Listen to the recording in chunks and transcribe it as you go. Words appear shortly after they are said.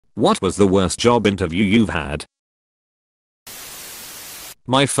What was the worst job interview you've had?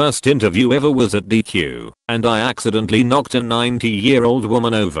 My first interview ever was at DQ, and I accidentally knocked a 90-year-old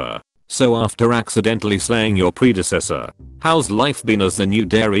woman over. So after accidentally slaying your predecessor, how's life been as the new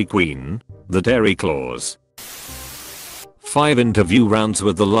Dairy Queen? The Dairy Clause. 5 interview rounds,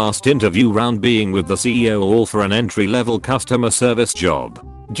 with the last interview round being with the CEO, all for an entry-level customer service job.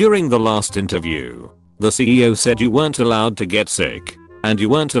 During the last interview, the CEO said you weren't allowed to get sick, and you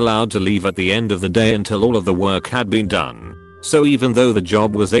weren't allowed to leave at the end of the day until all of the work had been done. So even though the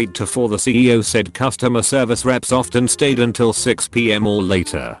job was 8 to 4, the CEO said customer service reps often stayed until 6 PM or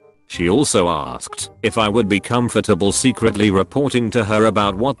later. She also asked if I would be comfortable secretly reporting to her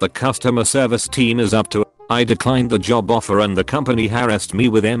about what the customer service team is up to. I declined the job offer, and the company harassed me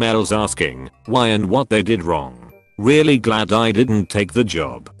with emails asking why and what they did wrong. Really glad I didn't take the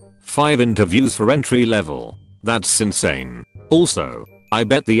job. 5 interviews for entry level. That's insane. Also, I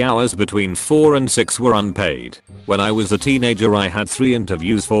bet the hours between 4 and 6 were unpaid. When I was a teenager, I had 3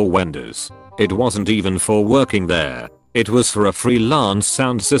 interviews for Wendy's. It wasn't even for working there. It was for a freelance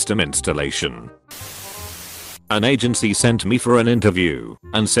sound system installation. An agency sent me for an interview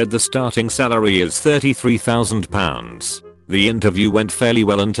and said the starting salary is £33,000. The interview went fairly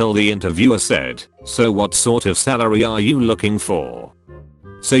well until the interviewer said, "So what sort of salary are you looking for?"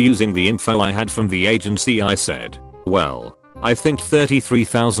 So using the info I had from the agency, I said, "Well, I think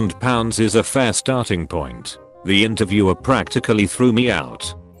 £33,000 is a fair starting point." The interviewer practically threw me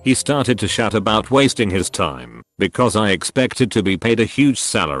out. He started to shout about wasting his time because I expected to be paid a huge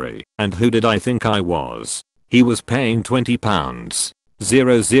salary, and who did I think I was? He was paying £20.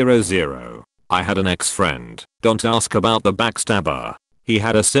 000. I had an ex-friend, don't ask about the backstabber. He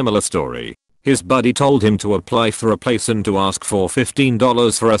had a similar story. His buddy told him to apply for a place and to ask for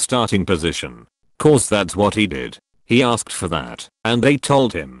 $15 for a starting position. Cause that's what he did. He asked for that, and they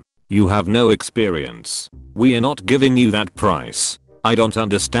told him, "You have no experience. We are not giving you that price." I don't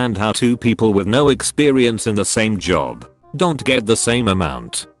understand how 2 people with no experience in the same job don't get the same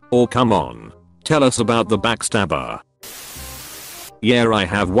amount. Or come on, tell us about the backstabber. Yeah, I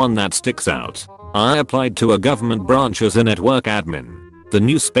have one that sticks out. I applied to a government branch as a network admin. The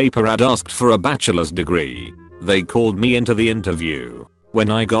newspaper ad asked for a bachelor's degree. They called me into the interview. When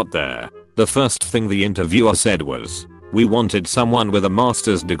I got there, the first thing the interviewer said was, "We wanted someone with a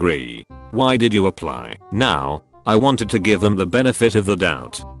master's degree. Why did you apply?" Now, I wanted to give them the benefit of the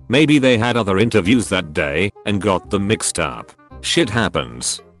doubt. Maybe they had other interviews that day and got them mixed up. Shit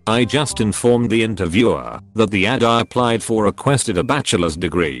happens. I just informed the interviewer that the ad I applied for requested a bachelor's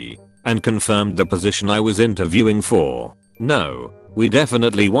degree and confirmed the position I was interviewing for. No, we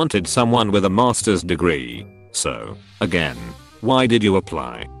definitely wanted someone with a master's degree. So, again, why did you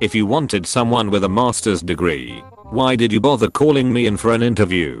apply? If you wanted someone with a master's degree, why did you bother calling me in for an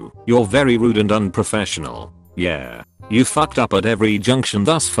interview? You're very rude and unprofessional. Yeah, you fucked up at every junction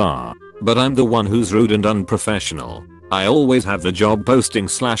thus far, but I'm the one who's rude and unprofessional. I always have the job posting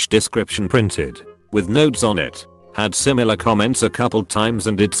 / description printed with notes on it. Had similar comments a couple times,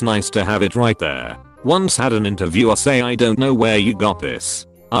 and it's nice to have it right there. Once had an interviewer say, "I don't know where you got this."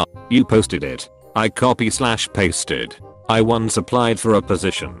 You posted it. I copy / pasted. I once applied for a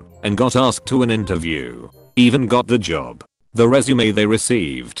position and got asked to an interview. Even got the job. The resume they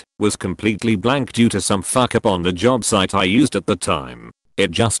received was completely blank due to some fuck up on the job site I used at the time.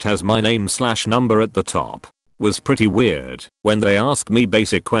 It just has my name / number at the top. Was pretty weird when they asked me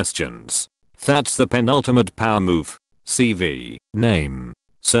basic questions. That's the penultimate power move. CV, name,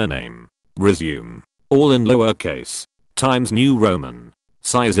 surname, resume, all in lowercase, Times New Roman,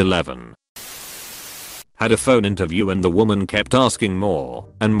 size 11. Had a phone interview and the woman kept asking more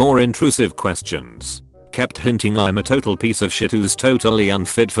and more intrusive questions. Kept hinting I'm a total piece of shit who's totally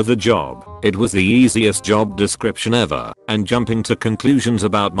unfit for the job. It was the easiest job description ever, and jumping to conclusions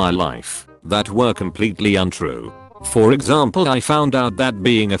about my life that were completely untrue. For example, I found out that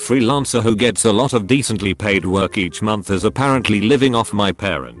being a freelancer who gets a lot of decently paid work each month is apparently living off my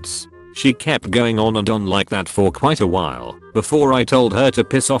parents. She kept going on and on like that for quite a while before I told her to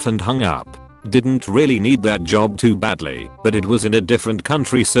piss off and hung up. Didn't really need that job too badly, but it was in a different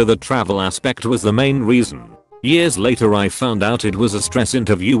country, so the travel aspect was the main reason. Years later I found out it was a stress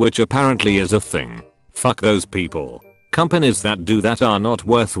interview, which apparently is a thing. Fuck those people. Companies that do that are not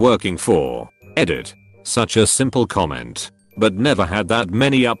worth working for. Edit. Such a simple comment, but never had that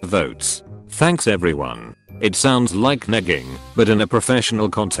many upvotes. Thanks everyone. It sounds like negging, but in a professional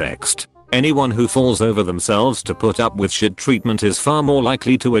context, anyone who falls over themselves to put up with shit treatment is far more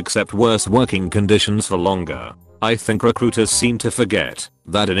likely to accept worse working conditions for longer. I think recruiters seem to forget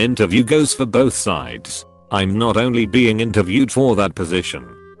that an interview goes for both sides. I'm not only being interviewed for that position,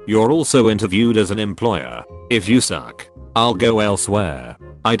 You're also interviewed as an employer. If you suck, I'll go elsewhere.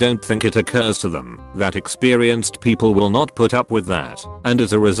 I don't think it occurs to them that experienced people will not put up with that, and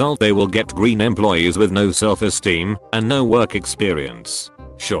as a result they will get green employees with no self-esteem and no work experience.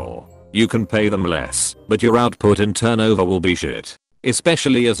 Sure, you can pay them less, but your output and turnover will be shit.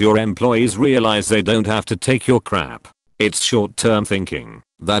 Especially as your employees realize they don't have to take your crap. It's short-term thinking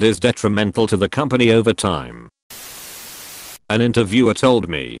that is detrimental to the company over time. An interviewer told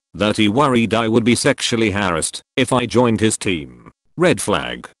me that he worried I would be sexually harassed if I joined his team. Red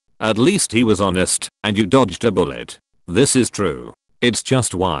flag. At least he was honest and you dodged a bullet. This is true. It's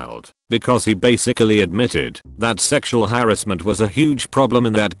just wild because he basically admitted that sexual harassment was a huge problem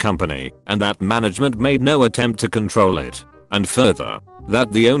in that company and that management made no attempt to control it. And further,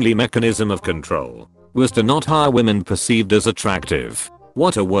 that the only mechanism of control was to not hire women perceived as attractive.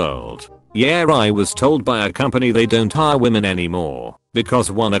 What a world. Yeah, I was told by a company they don't hire women anymore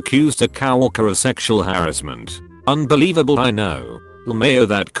because one accused a coworker of sexual harassment. Unbelievable, I know. LMAO,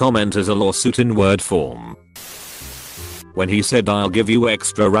 that comment is a lawsuit in word form. When he said I'll give you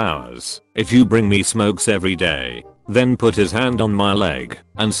extra hours if you bring me smokes every day, then put his hand on my leg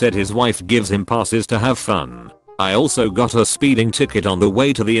and said his wife gives him passes to have fun. I also got a speeding ticket on the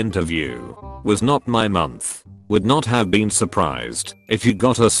way to the interview. Was not my month. Would not have been surprised if you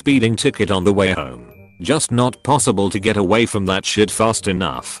got a speeding ticket on the way home. Just not possible to get away from that shit fast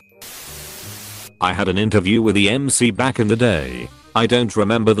enough. I had an interview with the MC back in the day. I don't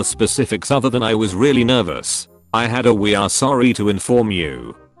remember the specifics other than I was really nervous. I had a "we are sorry to inform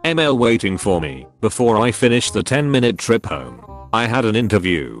you" ML waiting for me before I finished the 10-minute trip home. I had an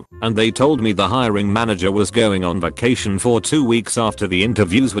interview and they told me the hiring manager was going on vacation for 2 weeks after the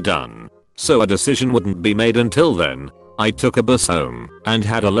interviews were done, so a decision wouldn't be made until then. I took a bus home and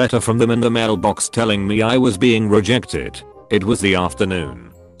had a letter from them in the mailbox telling me I was being rejected. It was the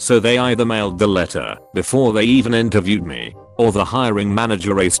afternoon, so they either mailed the letter before they even interviewed me, or the hiring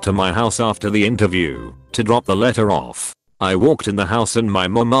manager raced to my house after the interview to drop the letter off. I walked in the house and my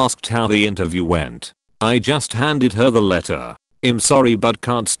mom asked how the interview went. I just handed her the letter. I'm sorry but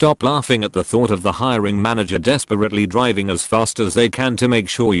can't stop laughing at the thought of the hiring manager desperately driving as fast as they can to make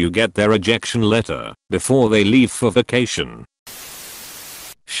sure you get their rejection letter before they leave for vacation.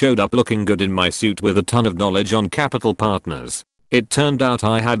 Showed up looking good in my suit with a ton of knowledge on Capital Partners. It turned out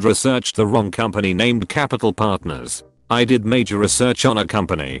I had researched the wrong company named Capital Partners. I did major research on a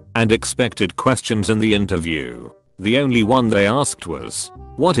company and expected questions in the interview. The only one they asked was,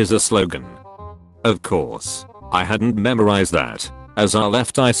 "What is a slogan?" Of course, I hadn't memorized that. As I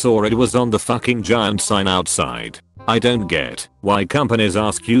left I saw it was on the fucking giant sign outside. I don't get why companies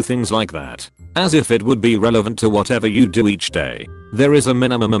ask you things like that, as if it would be relevant to whatever you do each day. There is a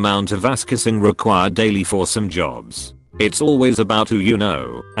minimum amount of ass-kissing required daily for some jobs. It's always about who you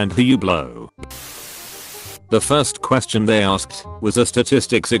know and who you blow. The first question they asked was a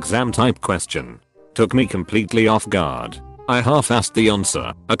statistics exam type question. Took me completely off guard. I half-assed the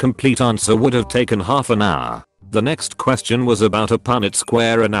answer. A complete answer would have taken half an hour. The next question was about a Punnett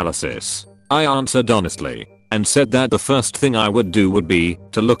square analysis. I answered honestly and said that the first thing I would do would be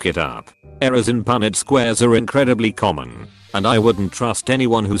to look it up. Errors in Punnett squares are incredibly common, and I wouldn't trust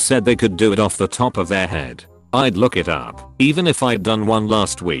anyone who said they could do it off the top of their head. I'd look it up, even if I'd done one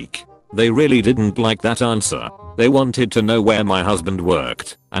last week. They really didn't like that answer. They wanted to know where my husband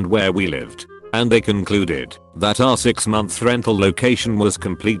worked and where we lived. And they concluded that our 6-month rental location was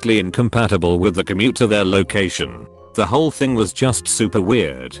completely incompatible with the commute to their location. The whole thing was just super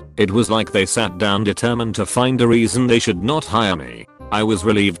weird. It was like they sat down determined to find a reason they should not hire me. I was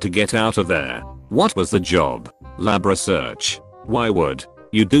relieved to get out of there. What was the job? Lab research. Why would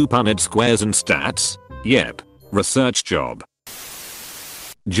you do Punnett squares and stats? Yep. Research job.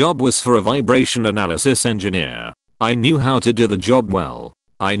 Job was for a vibration analysis engineer. I knew how to do the job well.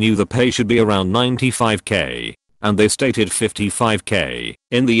 I knew the pay should be around 95k, and they stated 55k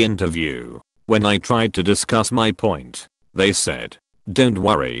in the interview. When I tried to discuss my point, they said, "Don't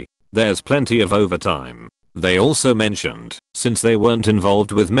worry, there's plenty of overtime." They also mentioned, since they weren't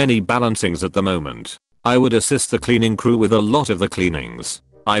involved with many balancings at the moment, I would assist the cleaning crew with a lot of the cleanings.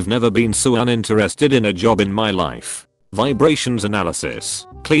 I've never been so uninterested in a job in my life. Vibrations analysis,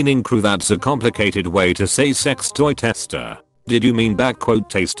 cleaning crew, that's a complicated way to say sex toy tester. Did you mean backquote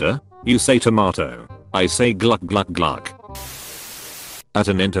taster? You say tomato. I say gluck gluck gluck. At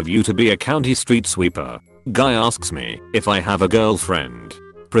an interview to be a county street sweeper, guy asks me if I have a girlfriend.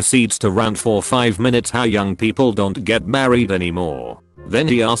 Proceeds to rant for 5 minutes how young people don't get married anymore. Then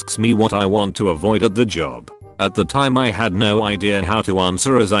he asks me what I want to avoid at the job. At the time I had no idea how to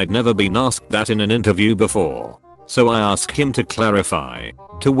answer as I'd never been asked that in an interview before. So I ask him to clarify,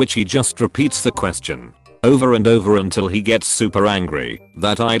 to which he just repeats the question over and over until he gets super angry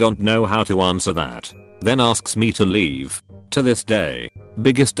that I don't know how to answer that. Then asks me to leave. To this day,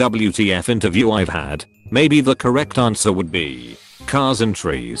 biggest WTF interview I've had. Maybe the correct answer would be cars and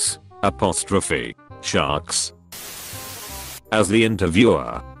trees, apostrophe, sharks. As the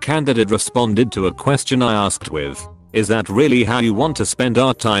interviewer, candidate responded to a question I asked with, "Is that really how you want to spend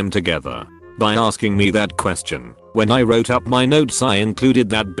our time together?" By asking me that question, when I wrote up my notes I included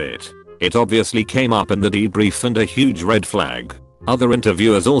that bit. It obviously came up in the debrief and a huge red flag. Other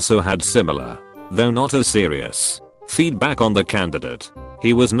interviewers also had similar, though not as serious, feedback on the candidate.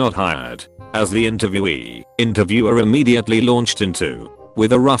 He was not hired. As the interviewer immediately launched into,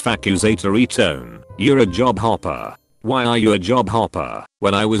 with a rough accusatory tone, "You're a job hopper. Why are you a job hopper?"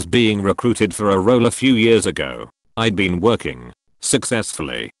 When I was being recruited for a role a few years ago, I'd been working,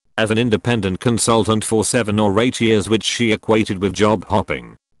 successfully, as an independent consultant for 7 or 8 years, which she equated with job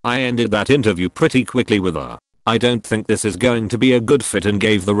hopping. I ended that interview pretty quickly with a, "I don't think this is going to be a good fit," and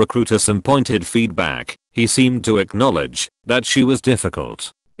gave the recruiter some pointed feedback. He seemed to acknowledge that she was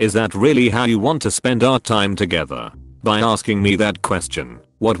difficult. Is that really how you want to spend our time together? By asking me that question.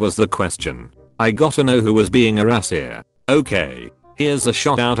 What was the question? I gotta know who was being a ass here. Okay, here's a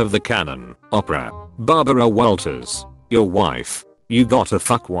shot out of the cannon. Opera. Barbara Walters. Your wife. You gotta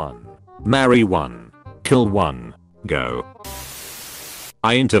fuck one. Marry one. Kill one. Go.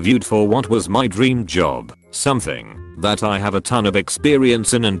 I interviewed for what was my dream job, something that I have a ton of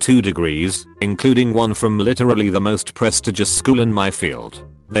experience in and 2 degrees, including one from literally the most prestigious school in my field.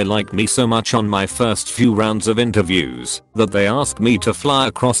 They liked me so much on my first few rounds of interviews that they asked me to fly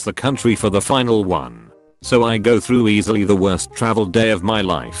across the country for the final one. So I go through easily the worst travel day of my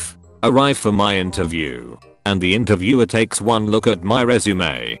life, arrive for my interview, and the interviewer takes one look at my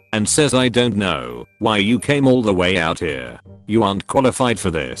resume and says, "I don't know why you came all the way out here. You aren't qualified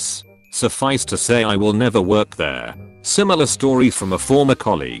for this." Suffice to say I will never work there. Similar story from a former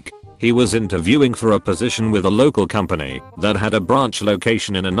colleague. He was interviewing for a position with a local company that had a branch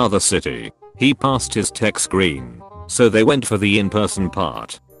location in another city. He passed his tech screen, so they went for the in-person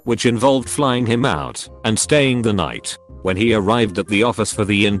part, which involved flying him out and staying the night. When he arrived at the office for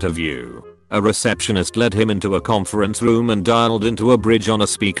the interview, a receptionist led him into a conference room and dialed into a bridge on a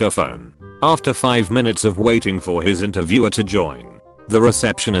speakerphone. After 5 minutes of waiting for his interviewer to join, the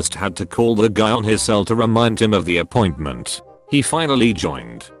receptionist had to call the guy on his cell to remind him of the appointment. He finally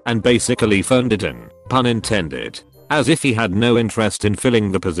joined and basically phoned it in, pun intended, as if he had no interest in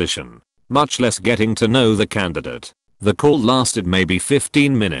filling the position, much less getting to know the candidate. The call lasted maybe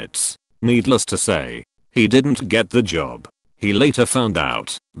 15 minutes. Needless to say, he didn't get the job. He later found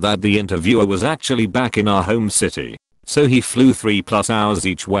out that the interviewer was actually back in our home city, so he flew 3+ hours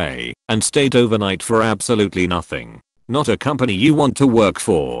each way and stayed overnight for absolutely nothing. Not a company you want to work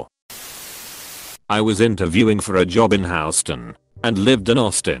for. I was interviewing for a job in Houston and lived in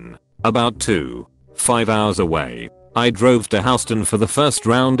Austin, about 5 hours away. I drove to Houston for the first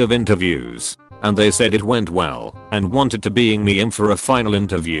round of interviews, and they said it went well and wanted to bring me in for a final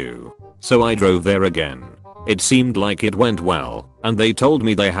interview. So I drove there again. It seemed like it went well, and they told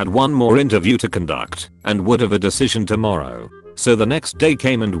me they had one more interview to conduct and would have a decision tomorrow. So the next day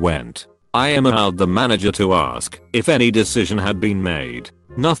came and went. I emailed the manager to ask if any decision had been made.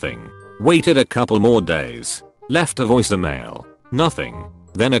 Nothing. Waited a couple more days. Left a voicemail. Nothing.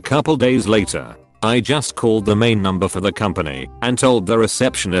 Then a couple days later, I just called the main number for the company and told the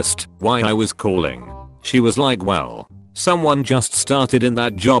receptionist why I was calling. She was like, "Well, someone just started in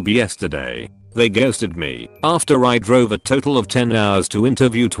that job yesterday. They ghosted me after I drove a total of 10 hours to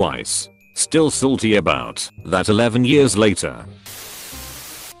interview twice." Still salty about that 11 years later.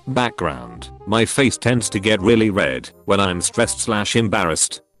 Background. My face tends to get really red when I'm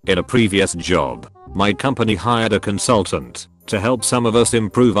stressed/embarrassed. In a previous job, my company hired a consultant to help some of us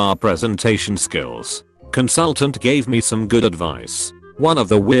improve our presentation skills. Consultant gave me some good advice. One of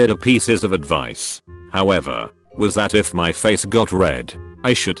the weirder pieces of advice, however, was that if my face got red,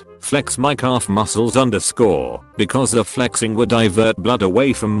 I should flex my calf muscles because the flexing would divert blood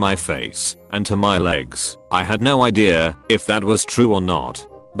away from my face and to my legs. I had no idea if that was true or not,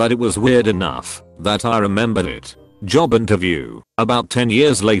 but it was weird enough that I remembered it. Job interview. About 10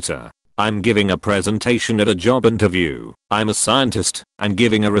 years later, I'm giving a presentation at a job interview. I'm a scientist, and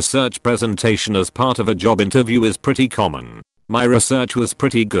giving a research presentation as part of a job interview is pretty common. My research was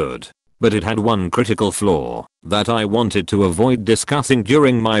pretty good, but it had one critical flaw that I wanted to avoid discussing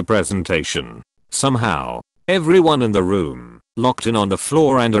during my presentation. Somehow, everyone in the room locked in on the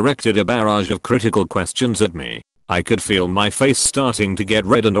floor and erected a barrage of critical questions at me. I could feel my face starting to get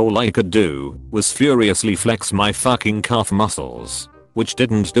red and all I could do was furiously flex my fucking calf muscles, which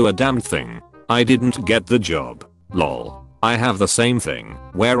didn't do a damn thing. I didn't get the job. Lol. I have the same thing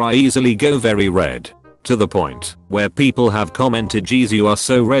where I easily go very red. To the point where people have commented, geez, you are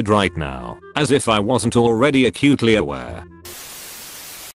so red right now, as if I wasn't already acutely aware.